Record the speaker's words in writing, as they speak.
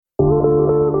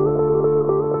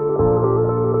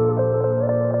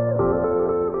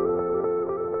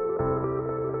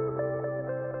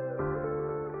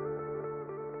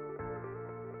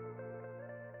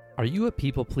Are you a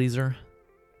people pleaser?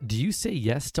 Do you say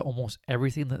yes to almost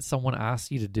everything that someone asks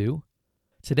you to do?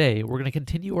 Today, we're going to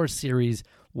continue our series,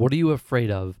 What Are You Afraid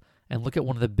Of? And look at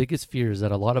one of the biggest fears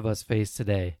that a lot of us face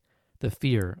today, the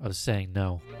fear of saying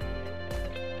no.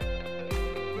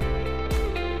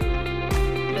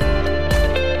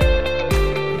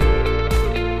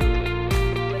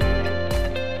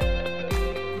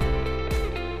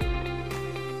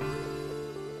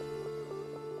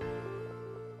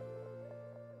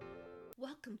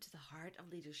 Welcome to the Heart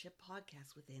of Leadership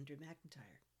podcast with Andrew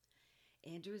McIntyre.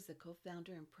 Andrew is the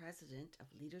co-founder and president of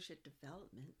Leadership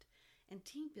Development and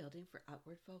Team Building for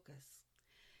Outward Focus.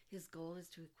 His goal is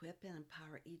to equip and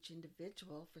empower each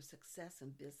individual for success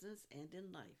in business and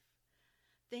in life.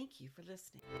 Thank you for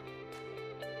listening.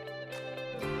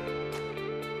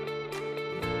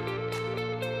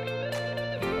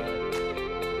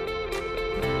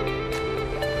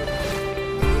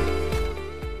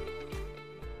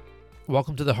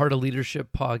 Welcome to the Heart of Leadership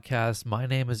podcast. My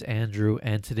name is Andrew,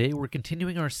 and today we're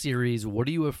continuing our series, What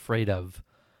Are You Afraid Of?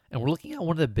 And we're looking at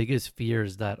one of the biggest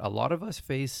fears that a lot of us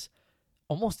face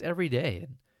almost every day,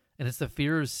 and it's the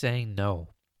fear of saying no.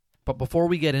 But before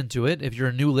we get into it, if you're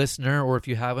a new listener or if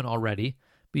you haven't already,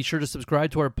 be sure to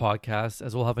subscribe to our podcast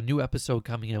as we'll have a new episode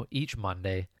coming out each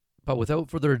Monday. But without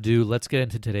further ado, let's get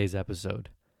into today's episode.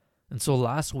 And so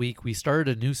last week, we started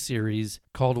a new series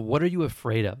called What Are You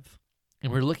Afraid Of?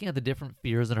 And we're looking at the different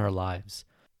fears in our lives.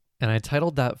 And I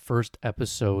titled that first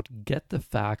episode, Get the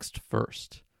Facts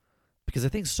First. Because I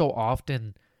think so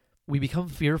often we become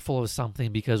fearful of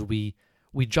something because we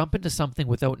jump into something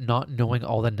without not knowing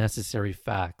all the necessary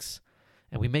facts.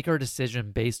 And we make our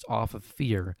decision based off of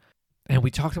fear. And we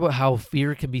talked about how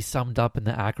fear can be summed up in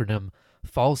the acronym,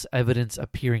 false evidence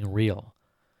appearing real.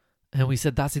 And we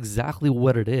said that's exactly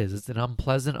what it is. It's an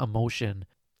unpleasant emotion.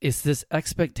 It's this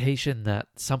expectation that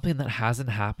something that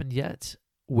hasn't happened yet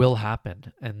will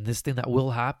happen. And this thing that will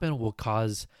happen will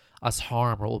cause us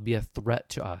harm or will be a threat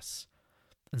to us.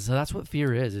 And so that's what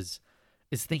fear is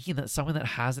thinking that something that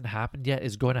hasn't happened yet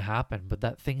is going to happen, but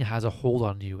that thing has a hold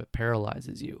on you. It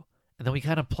paralyzes you. And then we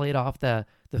kind of played off the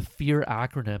fear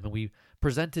acronym, and we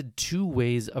presented two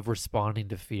ways of responding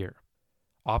to fear.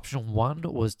 Option one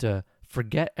was to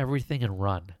forget everything and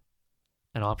run.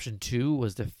 And option two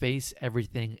was to face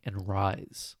everything and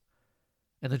rise.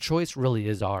 And the choice really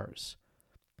is ours.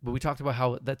 But we talked about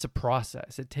how that's a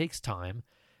process. It takes time.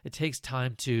 It takes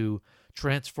time to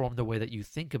transform the way that you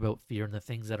think about fear and the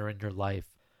things that are in your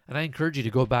life. And I encourage you to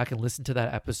go back and listen to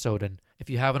that episode. And if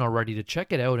you haven't already, to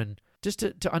check it out and just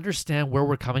to understand where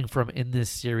we're coming from in this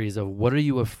series of what are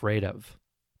you afraid of?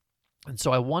 And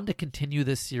so I wanted to continue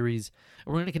this series. And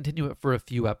we're going to continue it for a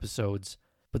few episodes.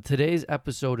 But today's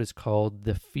episode is called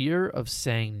The Fear of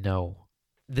Saying No.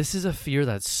 This is a fear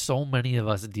that so many of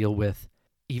us deal with,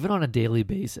 even on a daily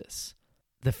basis.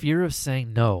 The fear of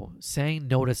saying no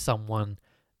to someone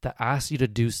that asks you to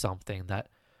do something, that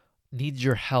needs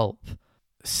your help.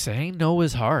 Saying no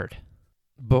is hard.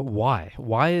 But why?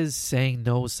 Why is saying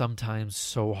no sometimes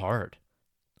so hard?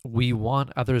 We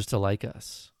want others to like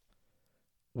us.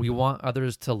 We want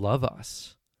others to love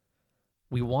us.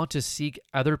 We want to seek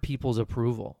other people's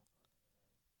approval.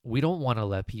 We don't want to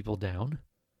let people down.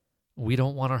 We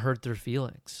don't want to hurt their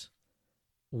feelings.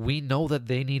 We know that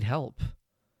they need help.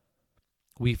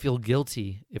 We feel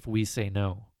guilty if we say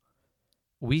no.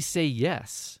 We say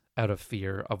yes out of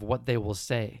fear of what they will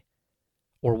say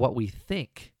or what we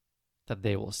think that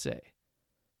they will say.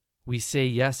 We say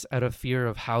yes out of fear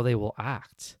of how they will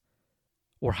act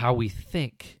or how we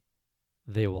think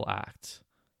they will act.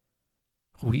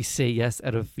 We say yes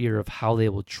out of fear of how they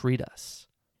will treat us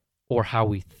or how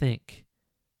we think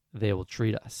they will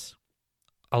treat us.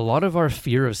 A lot of our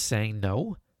fear of saying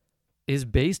no is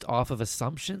based off of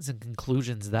assumptions and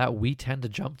conclusions that we tend to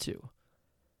jump to.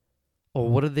 Or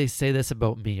what if they say this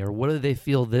about me? Or what if they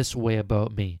feel this way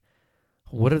about me?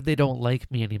 What if they don't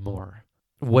like me anymore?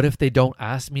 What if they don't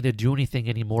ask me to do anything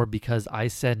anymore because I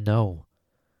said no?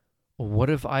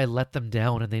 What if I let them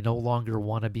down and they no longer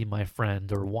want to be my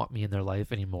friend or want me in their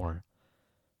life anymore?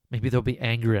 Maybe they'll be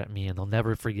angry at me and they'll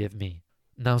never forgive me.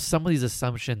 Now, some of these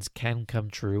assumptions can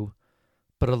come true,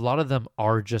 but a lot of them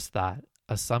are just that,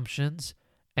 assumptions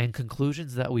and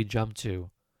conclusions that we jump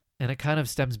to. And it kind of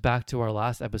stems back to our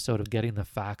last episode of getting the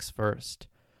facts first.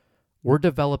 We're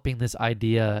developing this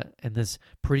idea and this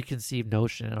preconceived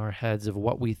notion in our heads of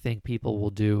what we think people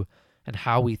will do and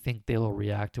how we think they will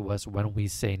react to us when we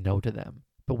say no to them.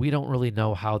 But we don't really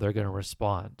know how they're going to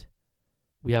respond.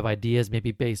 We have ideas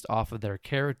maybe based off of their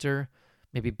character,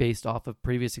 maybe based off of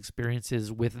previous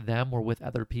experiences with them or with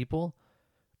other people,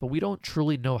 but we don't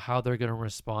truly know how they're going to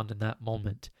respond in that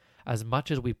moment as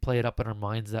much as we play it up in our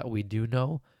minds that we do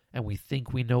know and we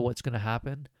think we know what's going to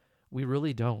happen, we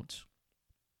really don't.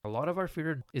 A lot of our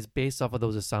fear is based off of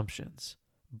those assumptions,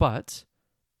 but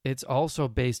it's also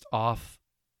based off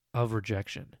of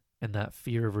rejection and that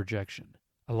fear of rejection.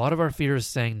 A lot of our fear of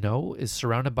saying no is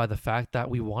surrounded by the fact that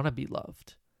we want to be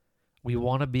loved. We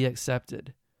want to be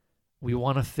accepted. We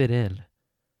want to fit in.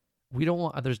 We don't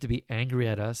want others to be angry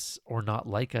at us or not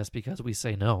like us because we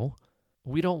say no.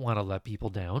 We don't want to let people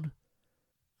down.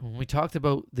 When we talked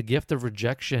about the gift of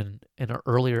rejection in our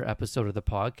earlier episode of the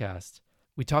podcast,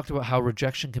 we talked about how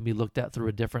rejection can be looked at through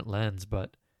a different lens,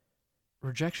 but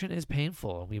rejection is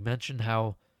painful. We mentioned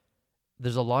how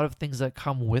there's a lot of things that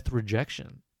come with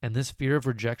rejection, and this fear of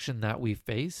rejection that we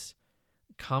face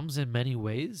comes in many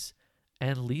ways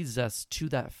and leads us to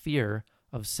that fear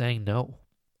of saying no.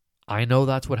 I know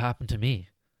that's what happened to me.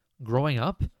 Growing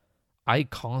up, I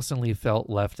constantly felt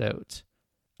left out.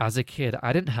 As a kid,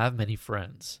 I didn't have many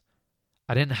friends.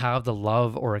 I didn't have the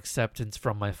love or acceptance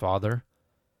from my father.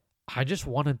 I just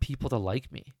wanted people to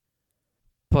like me.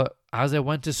 But as I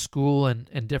went to school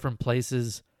and different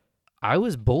places, I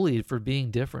was bullied for being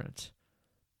different.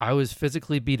 I was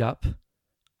physically beat up.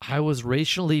 I was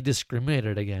racially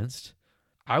discriminated against.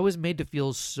 I was made to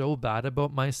feel so bad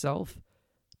about myself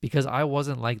because I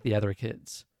wasn't like the other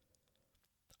kids.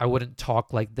 I wouldn't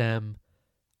talk like them.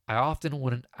 I often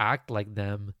wouldn't act like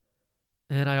them.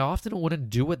 And I often wouldn't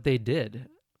do what they did.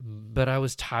 But I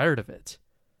was tired of it.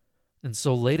 And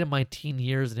so late in my teen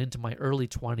years and into my early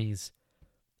 20s,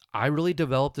 I really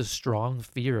developed a strong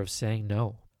fear of saying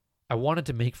no. I wanted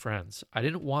to make friends. I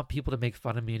didn't want people to make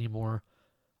fun of me anymore.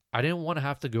 I didn't want to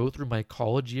have to go through my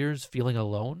college years feeling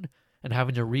alone and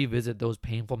having to revisit those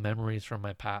painful memories from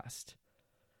my past.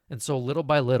 And so little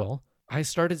by little, I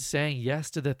started saying yes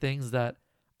to the things that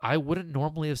I wouldn't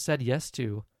normally have said yes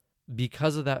to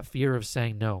because of that fear of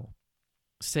saying no.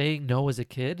 Saying no as a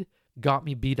kid got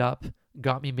me beat up,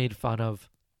 got me made fun of,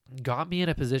 got me in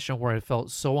a position where I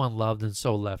felt so unloved and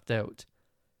so left out.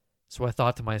 So I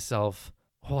thought to myself,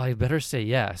 well, I better say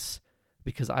yes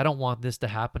because I don't want this to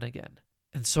happen again.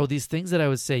 And so these things that I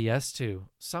would say yes to,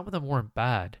 some of them weren't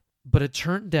bad, but it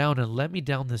turned down and led me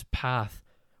down this path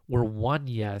where one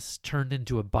yes turned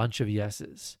into a bunch of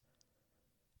yeses.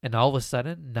 And all of a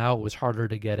sudden, now it was harder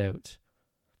to get out.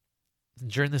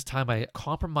 And during this time, I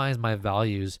compromised my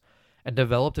values and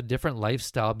developed a different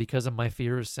lifestyle because of my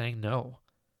fear of saying no.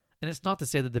 And it's not to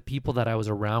say that the people that I was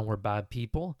around were bad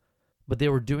people, but they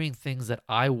were doing things that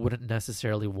I wouldn't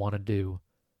necessarily want to do.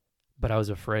 But I was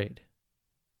afraid.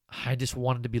 I just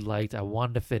wanted to be liked. I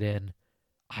wanted to fit in.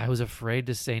 I was afraid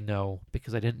to say no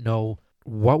because I didn't know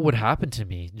what would happen to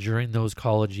me during those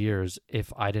college years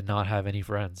if I did not have any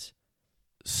friends.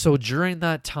 So during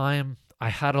that time, I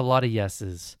had a lot of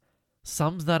yeses.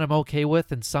 Some that I'm okay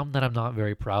with and some that I'm not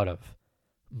very proud of.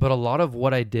 But a lot of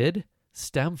what I did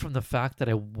stemmed from the fact that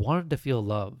I wanted to feel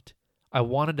loved. I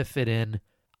wanted to fit in.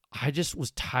 I just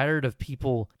was tired of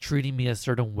people treating me a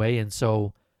certain way, and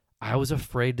so I was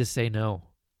afraid to say no.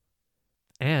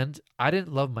 And I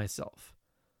didn't love myself.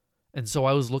 And so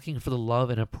I was looking for the love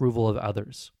and approval of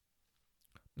others.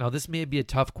 Now, this may be a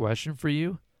tough question for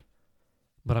you,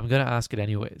 but I'm going to ask it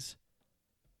anyways.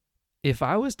 If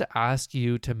I was to ask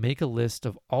you to make a list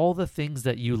of all the things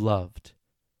that you loved,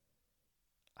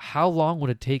 how long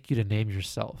would it take you to name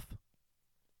yourself?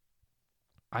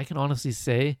 I can honestly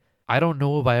say, I don't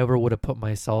know if I ever would have put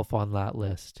myself on that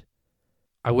list.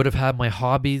 I would have had my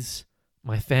hobbies,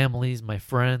 my families, my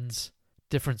friends,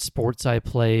 different sports I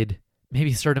played,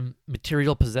 maybe certain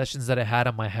material possessions that I had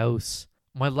in my house,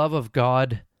 my love of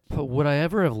God, but would I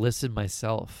ever have listed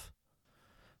myself?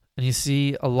 And you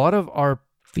see, a lot of our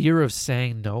fear of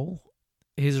saying no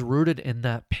is rooted in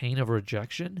that pain of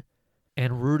rejection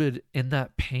and rooted in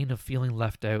that pain of feeling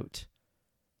left out.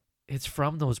 It's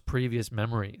from those previous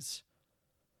memories.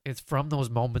 It's from those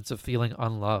moments of feeling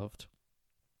unloved.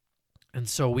 And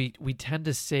so we tend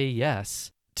to say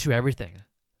yes to everything.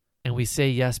 And we say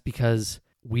yes because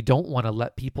we don't want to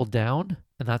let people down,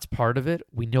 and that's part of it.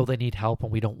 We know they need help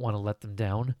and we don't want to let them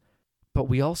down. But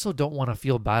we also don't want to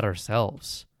feel bad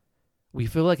ourselves. We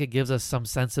feel like it gives us some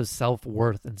sense of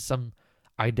self-worth and some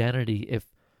identity if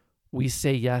we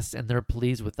say yes and they're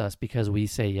pleased with us because we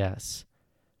say yes.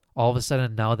 All of a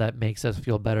sudden now that makes us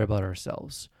feel better about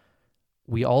ourselves.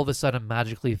 We all of a sudden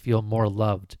magically feel more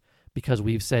loved because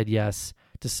we've said yes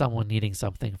to someone needing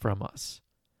something from us.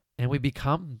 And we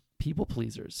become people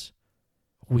pleasers.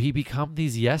 We become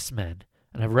these yes men.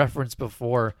 And I've referenced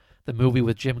before the movie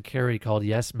with Jim Carrey called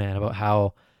Yes Man, about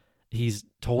how he's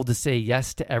told to say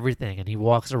yes to everything, and he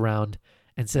walks around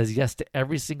and says yes to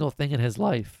every single thing in his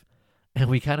life. And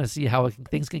we kind of see how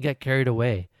things can get carried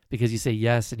away because you say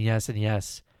yes and yes and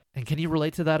yes. And can you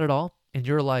relate to that at all in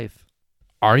your life?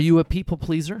 Are you a people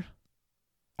pleaser?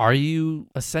 Are you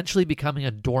essentially becoming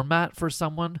a doormat for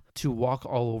someone to walk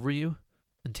all over you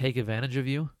and take advantage of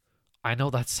you? I know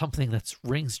that's something that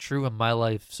rings true in my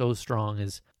life so strong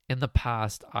is in the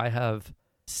past, I have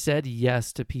said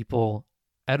yes to people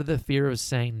out of the fear of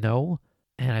saying no,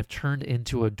 and I've turned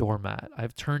into a doormat.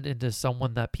 I've turned into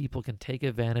someone that people can take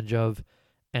advantage of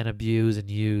and abuse and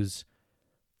use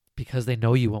because they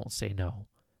know you won't say no.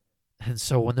 And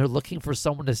so when they're looking for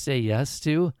someone to say yes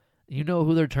to, you know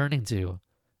who they're turning to.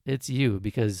 It's you,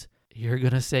 because you're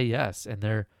going to say yes.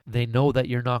 And they know that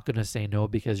you're not going to say no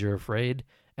because you're afraid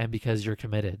and because you're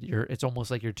committed. It's almost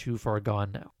like you're too far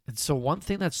gone now. And so one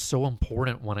thing that's so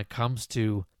important when it comes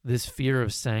to this fear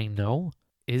of saying no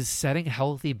is setting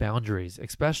healthy boundaries,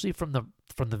 especially from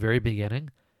the very beginning.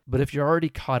 But if you're already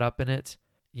caught up in it,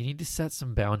 you need to set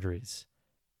some boundaries.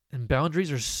 And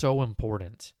boundaries are so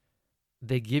important.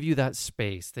 They give you that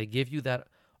space. They give you that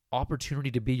opportunity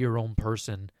to be your own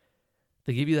person.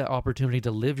 They give you that opportunity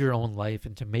to live your own life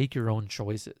and to make your own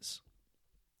choices.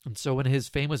 And so in his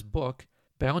famous book,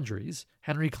 Boundaries,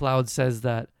 Henry Cloud says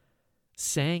that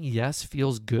saying yes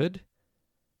feels good,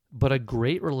 but a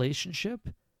great relationship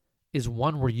is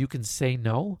one where you can say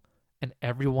no and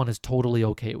everyone is totally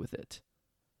okay with it.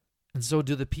 And so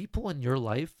do the people in your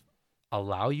life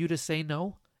allow you to say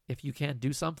no if you can't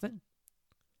do something?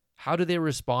 How do they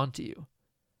respond to you?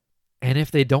 And if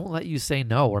they don't let you say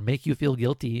no or make you feel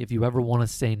guilty if you ever want to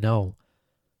say no,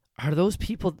 are those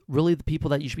people really the people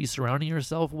that you should be surrounding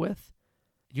yourself with?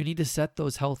 You need to set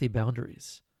those healthy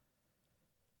boundaries.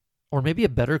 Or maybe a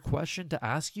better question to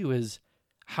ask you is,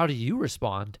 how do you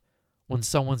respond when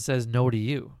someone says no to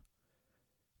you?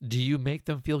 Do you make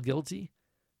them feel guilty?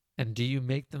 And do you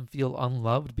make them feel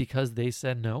unloved because they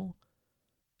said no?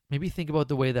 Maybe think about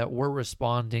the way that we're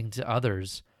responding to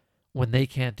others when they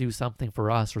can't do something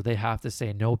for us or they have to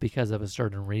say no because of a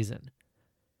certain reason.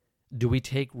 Do we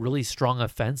take really strong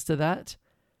offense to that?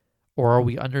 Or are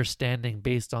we understanding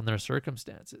based on their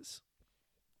circumstances?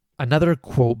 Another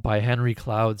quote by Henry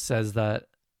Cloud says that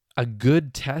a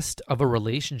good test of a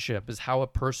relationship is how a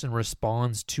person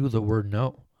responds to the word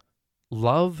no.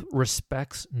 Love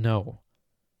respects no.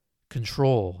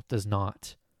 Control does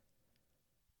not.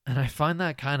 And I find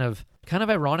that kind of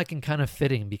ironic and kind of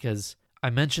fitting because I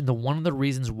mentioned that one of the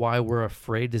reasons why we're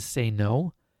afraid to say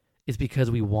no is because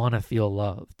we want to feel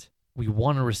loved. We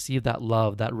want to receive that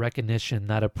love, that recognition,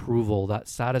 that approval, that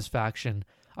satisfaction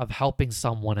of helping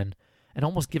someone and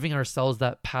almost giving ourselves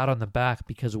that pat on the back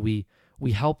because we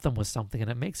help them with something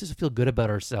and it makes us feel good about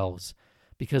ourselves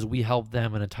because we help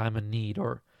them in a time of need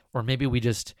or maybe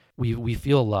we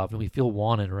feel loved and we feel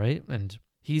wanted, right? And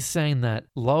he's saying that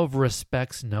love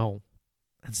respects no.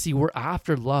 And see, we're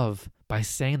after love by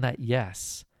saying that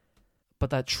yes.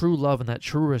 But that true love and that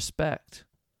true respect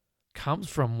comes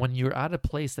from when you're at a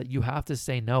place that you have to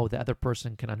say no, the other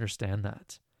person can understand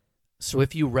that. So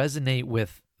if you resonate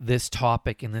with this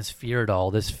topic and this fear at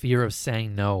all, this fear of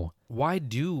saying no, why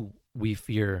do we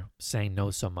fear saying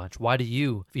no so much? Why do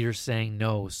you fear saying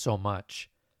no so much?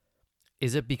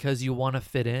 Is it because you want to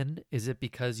fit in? Is it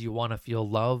because you want to feel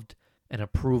loved and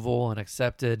approval and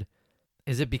accepted?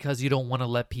 Is it because you don't want to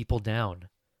let people down?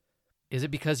 Is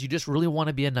it because you just really want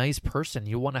to be a nice person?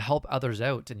 You want to help others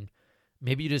out and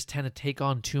maybe you just tend to take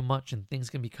on too much and things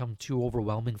can become too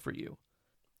overwhelming for you?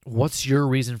 What's your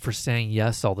reason for saying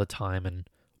yes all the time and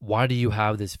why do you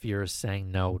have this fear of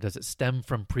saying no? Does it stem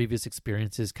from previous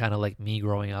experiences, kind of like me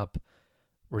growing up,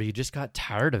 where you just got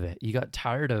tired of it? You got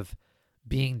tired of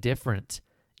being different.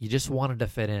 You just wanted to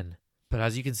fit in. But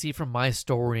as you can see from my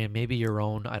story and maybe your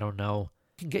own, I don't know,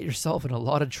 you can get yourself in a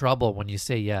lot of trouble when you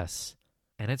say yes.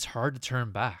 And it's hard to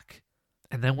turn back.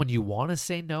 And then when you want to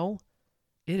say no,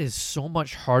 it is so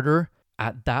much harder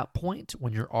at that point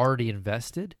when you're already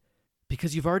invested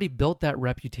because you've already built that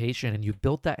reputation and you've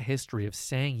built that history of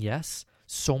saying yes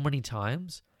so many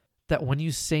times that when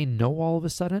you say no all of a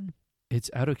sudden, it's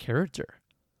out of character.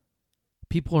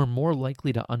 People are more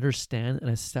likely to understand and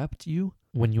accept you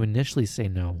when you initially say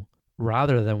no,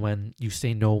 rather than when you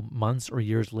say no months or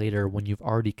years later when you've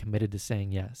already committed to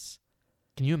saying yes.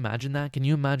 Can you imagine that? Can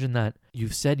you imagine that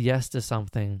you've said yes to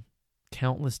something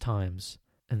countless times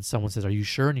and someone says, "Are you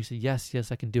sure?" And you say, yes,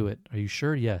 I can do it. Are you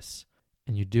sure? Yes.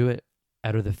 And you do it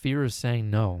out of the fear of saying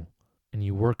no. And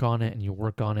you work on it and you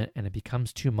work on it and it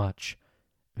becomes too much.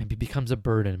 Maybe it becomes a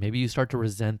burden. Maybe you start to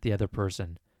resent the other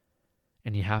person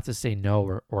and you have to say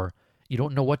no or you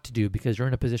don't know what to do because you're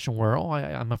in a position where,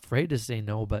 I'm afraid to say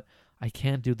no, but I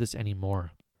can't do this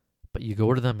anymore. But you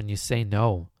go to them and you say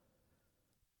no.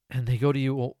 And they go to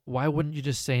you, well, why wouldn't you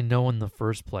just say no in the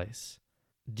first place?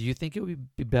 Do you think it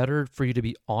would be better for you to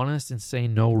be honest and say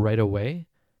no right away?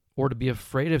 Or to be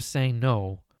afraid of saying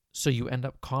no, so you end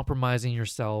up compromising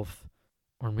yourself,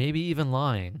 or maybe even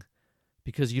lying,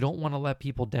 because you don't want to let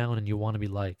people down and you want to be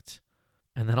liked.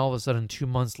 And then all of a sudden, 2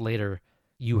 months later,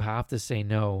 you have to say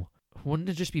no. Wouldn't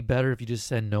it just be better if you just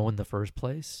said no in the first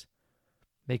place?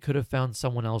 They could have found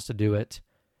someone else to do it.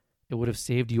 It would have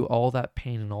saved you all that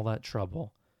pain and all that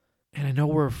trouble. And I know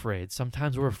we're afraid.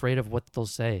 Sometimes we're afraid of what they'll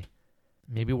say.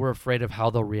 Maybe we're afraid of how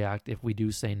they'll react if we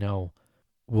do say no.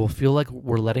 We'll feel like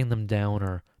we're letting them down,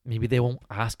 or maybe they won't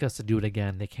ask us to do it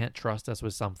again. They can't trust us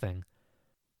with something.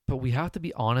 But we have to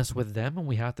be honest with them, and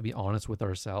we have to be honest with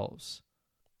ourselves.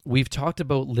 We've talked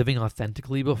about living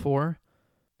authentically before,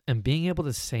 and being able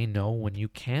to say no when you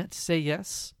can't say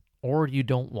yes or you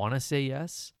don't want to say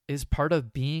yes is part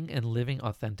of being and living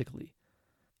authentically.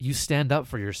 You stand up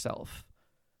for yourself.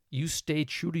 You stay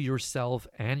true to yourself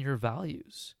and your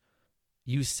values.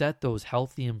 You set those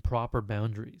healthy and proper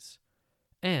boundaries.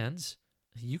 And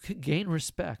you can gain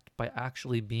respect by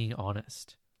actually being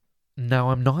honest. Now,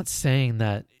 I'm not saying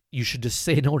that you should just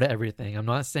say no to everything. I'm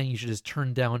not saying you should just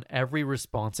turn down every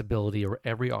responsibility or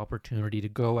every opportunity to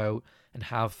go out and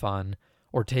have fun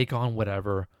or take on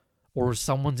whatever, or if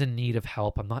someone's in need of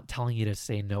help. I'm not telling you to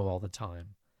say no all the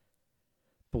time.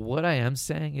 But what I am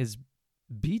saying is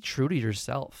be true to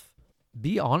yourself.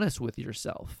 Be honest with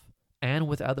yourself and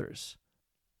with others.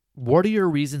 What are your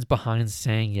reasons behind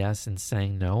saying yes and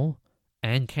saying no?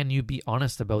 And can you be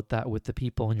honest about that with the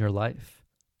people in your life?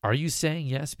 Are you saying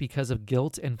yes because of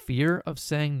guilt and fear of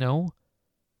saying no?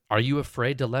 Are you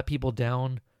afraid to let people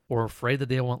down or afraid that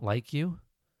they won't like you?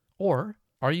 Or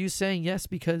are you saying yes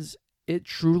because it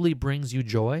truly brings you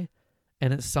joy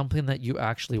and it's something that you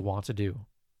actually want to do?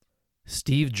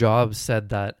 Steve Jobs said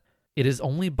that it is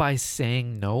only by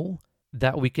saying no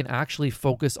that we can actually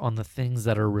focus on the things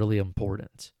that are really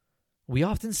important. We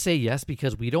often say yes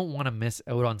because we don't want to miss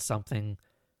out on something,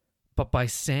 but by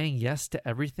saying yes to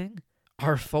everything,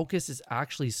 our focus is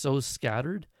actually so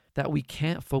scattered that we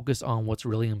can't focus on what's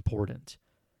really important.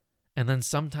 And then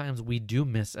sometimes we do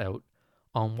miss out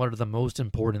on what are the most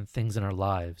important things in our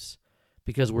lives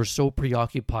because we're so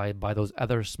preoccupied by those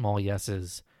other small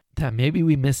yeses that maybe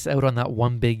we miss out on that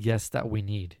one big yes that we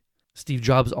need. Steve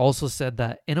Jobs also said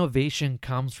that innovation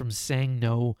comes from saying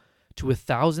no to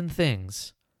 1,000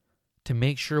 things to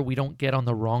make sure we don't get on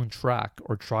the wrong track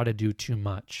or try to do too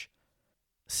much.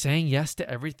 Saying yes to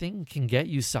everything can get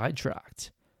you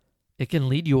sidetracked. It can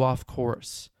lead you off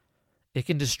course. It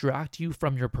can distract you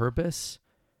from your purpose,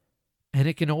 and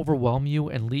it can overwhelm you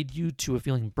and lead you to a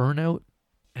feeling burnout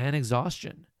and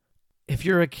exhaustion. If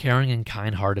you're a caring and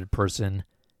kind-hearted person,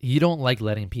 you don't like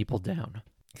letting people down.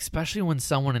 Especially when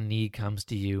someone in need comes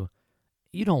to you,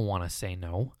 you don't want to say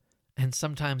no, and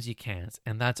sometimes you can't,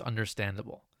 and that's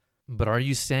understandable. But are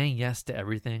you saying yes to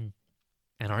everything?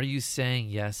 And are you saying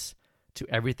yes to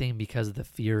everything because of the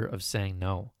fear of saying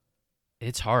no?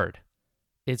 It's hard.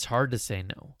 It's hard to say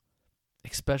no,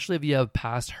 especially if you have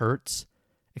past hurts,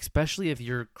 especially if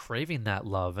you're craving that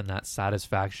love and that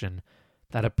satisfaction,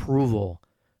 that approval.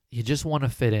 You just want to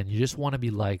fit in. You just want to be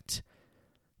liked.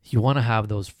 You want to have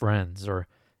those friends, or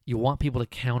you want people to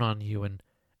count on you and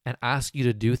ask you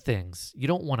to do things. You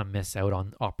don't want to miss out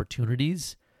on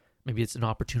opportunities. Maybe it's an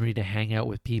opportunity to hang out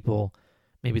with people.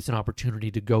 Maybe it's an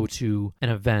opportunity to go to an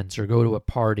event or go to a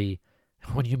party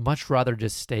when you'd much rather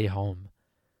just stay home.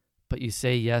 But you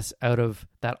say yes out of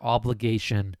that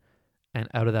obligation and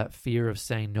out of that fear of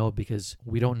saying no because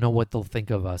we don't know what they'll think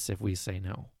of us if we say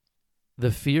no.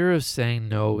 The fear of saying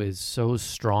no is so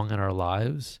strong in our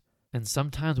lives, and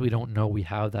sometimes we don't know we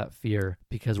have that fear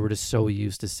because we're just so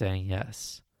used to saying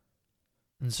yes.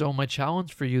 And so my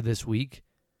challenge for you this week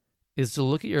is to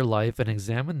look at your life and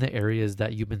examine the areas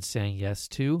that you've been saying yes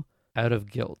to out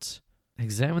of guilt.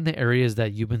 Examine the areas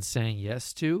that you've been saying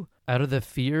yes to out of the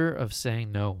fear of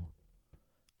saying no.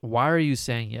 Why are you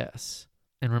saying yes?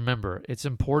 And remember, it's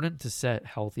important to set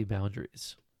healthy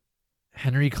boundaries.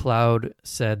 Henry Cloud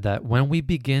said that when we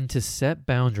begin to set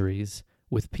boundaries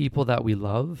with people that we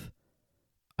love,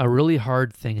 a really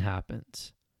hard thing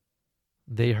happens.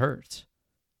 They hurt.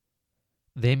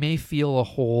 They may feel a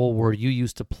hole where you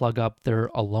used to plug up their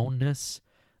aloneness,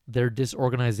 their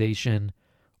disorganization,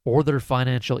 or their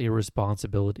financial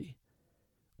irresponsibility.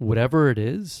 Whatever it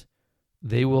is,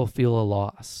 they will feel a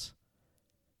loss.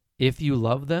 If you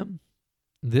love them,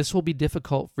 this will be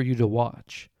difficult for you to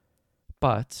watch.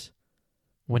 But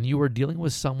when you are dealing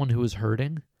with someone who is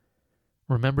hurting,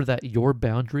 remember that your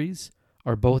boundaries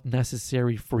are both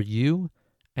necessary for you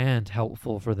and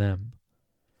helpful for them.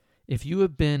 If you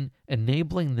have been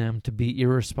enabling them to be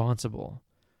irresponsible,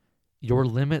 your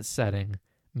limit setting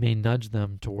may nudge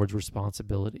them towards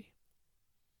responsibility.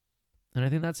 And I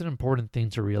think that's an important thing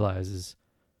to realize is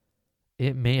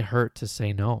it may hurt to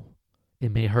say no.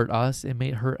 It may hurt us, it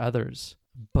may hurt others.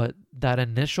 But that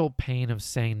initial pain of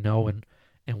saying no and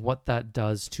what that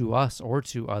does to us or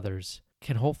to others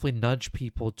can hopefully nudge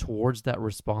people towards that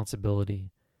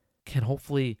responsibility, can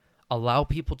hopefully allow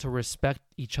people to respect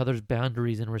each other's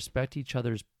boundaries and respect each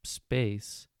other's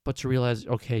space, but to realize,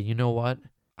 okay, you know what?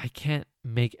 I can't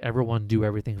make everyone do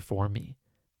everything for me.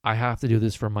 I have to do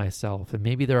this for myself. And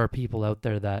maybe there are people out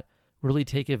there that really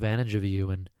take advantage of you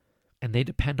and they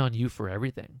depend on you for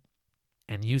everything.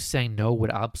 And you saying no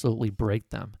would absolutely break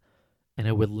them. And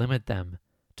it would limit them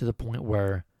to the point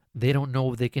where they don't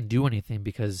know if they can do anything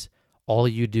because all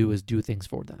you do is do things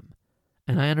for them.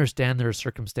 And I understand there are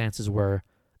circumstances where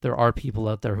there are people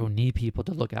out there who need people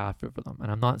to look after for them.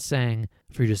 And I'm not saying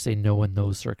for you to say no in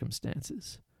those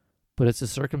circumstances. But it's the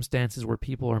circumstances where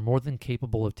people are more than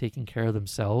capable of taking care of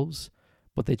themselves,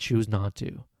 but they choose not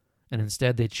to. And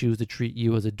instead they choose to treat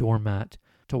you as a doormat,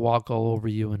 to walk all over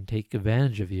you and take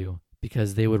advantage of you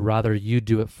because they would rather you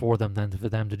do it for them than for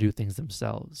them to do things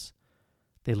themselves.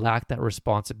 They lack that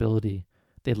responsibility.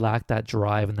 They lack that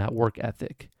drive and that work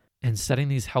ethic. And setting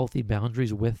these healthy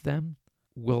boundaries with them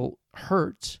will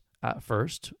hurt at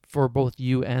first for both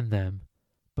you and them.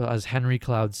 But as Henry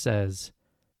Cloud says,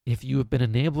 if you have been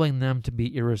enabling them to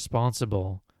be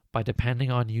irresponsible by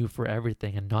depending on you for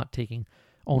everything and not taking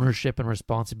ownership and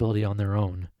responsibility on their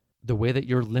own, the way that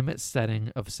your limit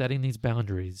setting of setting these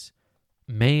boundaries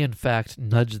may in fact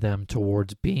nudge them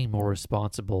towards being more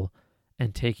responsible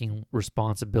and taking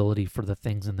responsibility for the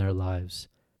things in their lives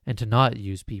and to not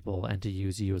use people and to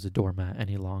use you as a doormat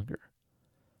any longer.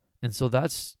 And so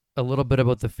that's a little bit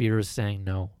about the fear of saying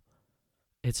no.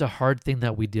 It's a hard thing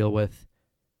that we deal with.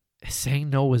 Saying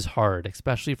no is hard,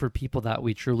 especially for people that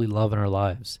we truly love in our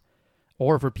lives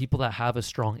or for people that have a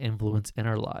strong influence in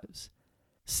our lives.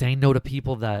 Saying no to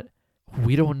people that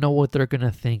we don't know what they're going to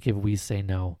think if we say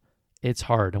no. It's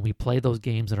hard, and we play those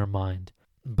games in our mind.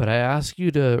 But I ask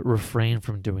you to refrain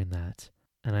from doing that.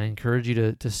 And I encourage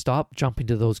you to stop jumping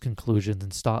to those conclusions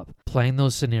and stop playing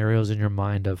those scenarios in your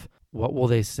mind of what will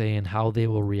they say and how they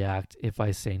will react if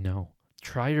I say no.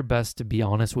 Try your best to be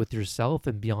honest with yourself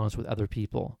and be honest with other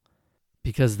people,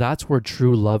 because that's where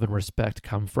true love and respect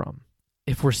come from.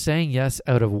 If we're saying yes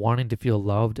out of wanting to feel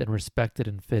loved and respected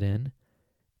and fit in,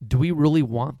 do we really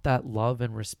want that love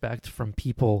and respect from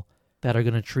people that are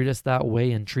going to treat us that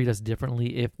way and treat us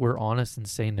differently if we're honest and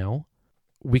say no?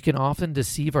 We can often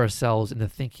deceive ourselves into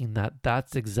thinking that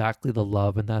that's exactly the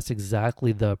love and that's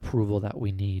exactly the approval that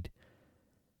we need.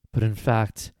 But in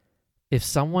fact, if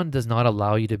someone does not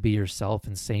allow you to be yourself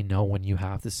and say no when you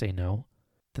have to say no,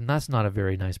 then that's not a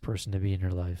very nice person to be in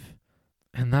your life.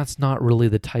 And that's not really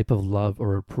the type of love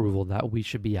or approval that we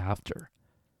should be after.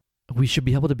 We should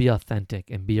be able to be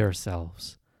authentic and be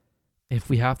ourselves. If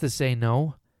we have to say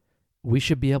no, we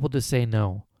should be able to say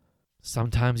no.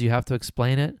 Sometimes you have to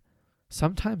explain it.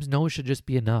 Sometimes no should just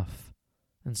be enough.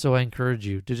 And so I encourage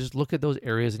you to just look at those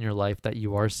areas in your life that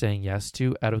you are saying yes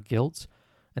to out of guilt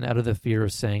and out of the fear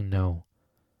of saying no.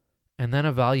 And then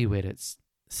evaluate it.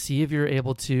 See if you're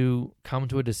able to come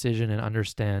to a decision and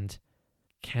understand,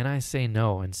 can I say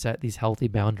no and set these healthy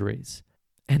boundaries?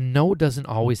 And no doesn't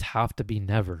always have to be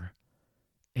never.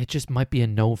 It just might be a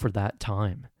no for that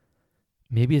time.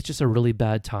 Maybe it's just a really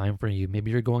bad time for you.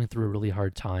 Maybe you're going through a really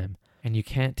hard time and you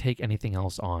can't take anything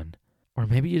else on. Or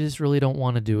maybe you just really don't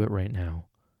want to do it right now.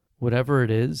 Whatever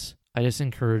it is, I just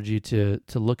encourage you to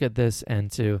look at this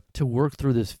and to work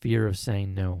through this fear of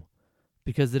saying no.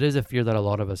 Because it is a fear that a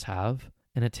lot of us have,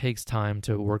 and it takes time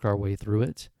to work our way through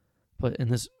it. But in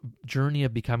this journey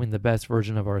of becoming the best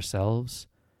version of ourselves,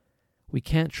 we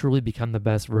can't truly become the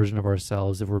best version of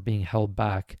ourselves if we're being held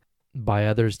back by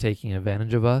others taking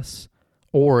advantage of us,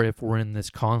 or if we're in this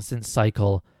constant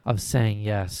cycle of saying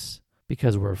yes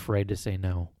because we're afraid to say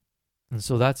no. And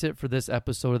so that's it for this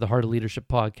episode of the Heart of Leadership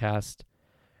podcast.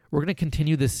 We're going to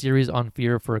continue this series on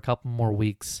fear for a couple more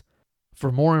weeks.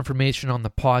 For more information on the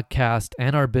podcast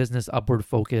and our business Upward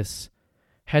Focus,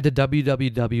 head to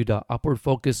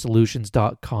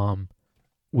www.upwardfocussolutions.com.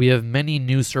 We have many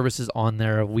new services on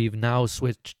there. We've now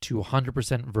switched to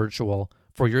 100% virtual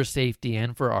for your safety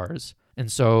and for ours. And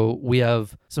so we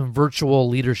have some virtual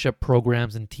leadership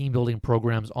programs and team building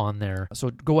programs on there. So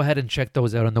go ahead and check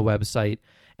those out on the website.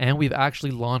 And we've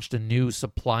actually launched a new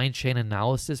supply chain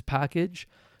analysis package.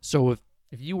 So if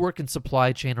you work in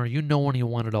supply chain or you know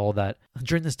anyone at all that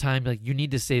during this time, like you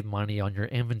need to save money on your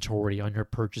inventory, on your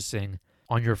purchasing,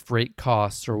 on your freight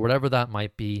costs or whatever that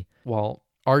might be, well,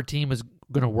 our team is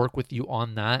going to work with you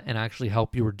on that and actually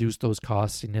help you reduce those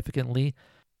costs significantly.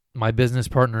 My business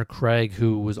partner, Craig,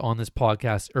 who was on this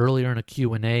podcast earlier in a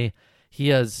Q&A, he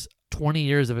has 20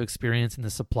 years of experience in the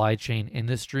supply chain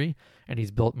industry, and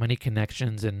he's built many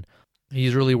connections, and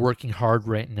he's really working hard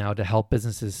right now to help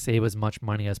businesses save as much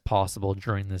money as possible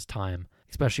during this time,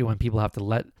 especially when people have to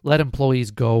let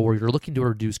employees go or you're looking to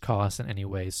reduce costs in any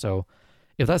way. So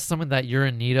if that's something that you're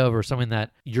in need of or something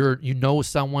that you know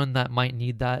someone that might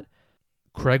need that,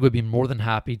 Craig would be more than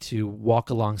happy to walk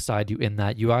alongside you in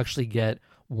that. You actually get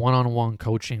one-on-one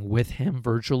coaching with him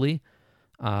virtually.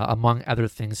 Among other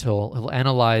things, he'll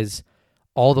analyze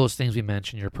all those things we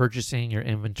mentioned, your purchasing, your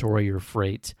inventory, your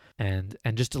freight, and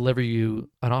just deliver you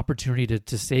an opportunity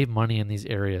to save money in these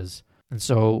areas. And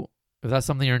so if that's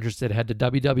something you're interested in, head to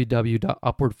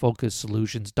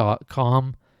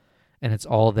www.upwardfocussolutions.com, and it's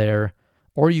all there.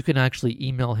 Or you can actually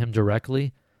email him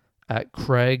directly at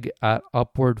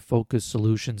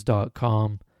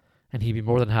craig@upwardfocussolutions.com, and he'd be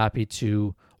more than happy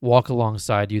to walk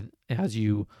alongside you as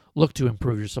you look to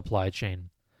improve your supply chain.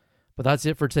 But that's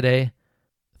it for today.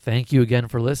 Thank you again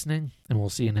for listening, and we'll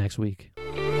see you next week.